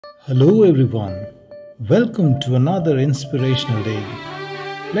Hello everyone, welcome to another inspirational day.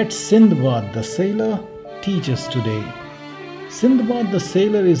 Let Sindbad the sailor teach us today. Sindbad the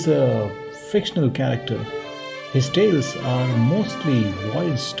sailor is a fictional character. His tales are mostly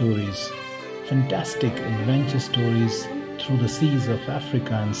wild stories, fantastic adventure stories through the seas of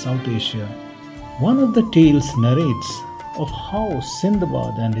Africa and South Asia. One of the tales narrates of how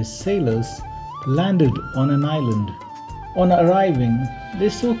Sindbad and his sailors landed on an island. On arriving, they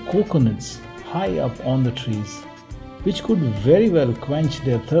saw coconuts high up on the trees, which could very well quench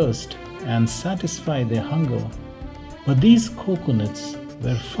their thirst and satisfy their hunger. But these coconuts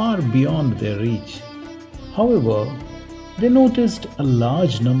were far beyond their reach. However, they noticed a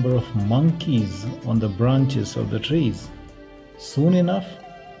large number of monkeys on the branches of the trees. Soon enough,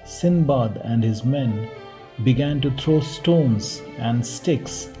 Sinbad and his men began to throw stones and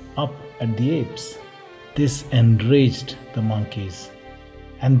sticks up at the apes. This enraged the monkeys,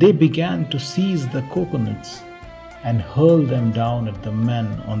 and they began to seize the coconuts and hurl them down at the men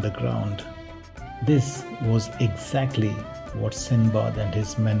on the ground. This was exactly what Sinbad and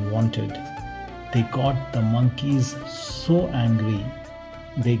his men wanted. They got the monkeys so angry,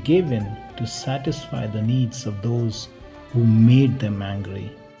 they gave in to satisfy the needs of those who made them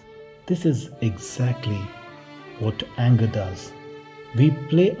angry. This is exactly what anger does. We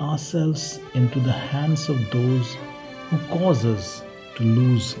play ourselves into the hands of those who cause us to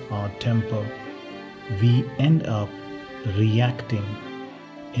lose our temper. We end up reacting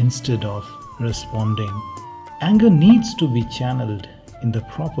instead of responding. Anger needs to be channeled in the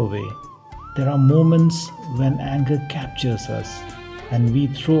proper way. There are moments when anger captures us and we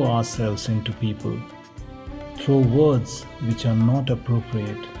throw ourselves into people, throw words which are not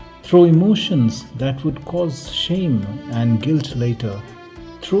appropriate, through emotions that would cause shame and guilt later,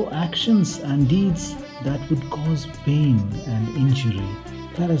 through actions and deeds that would cause pain and injury.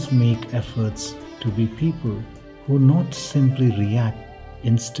 Let us make efforts to be people who not simply react,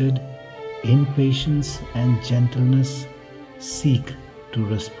 instead, in patience and gentleness, seek to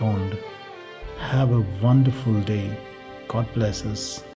respond. Have a wonderful day. God bless us.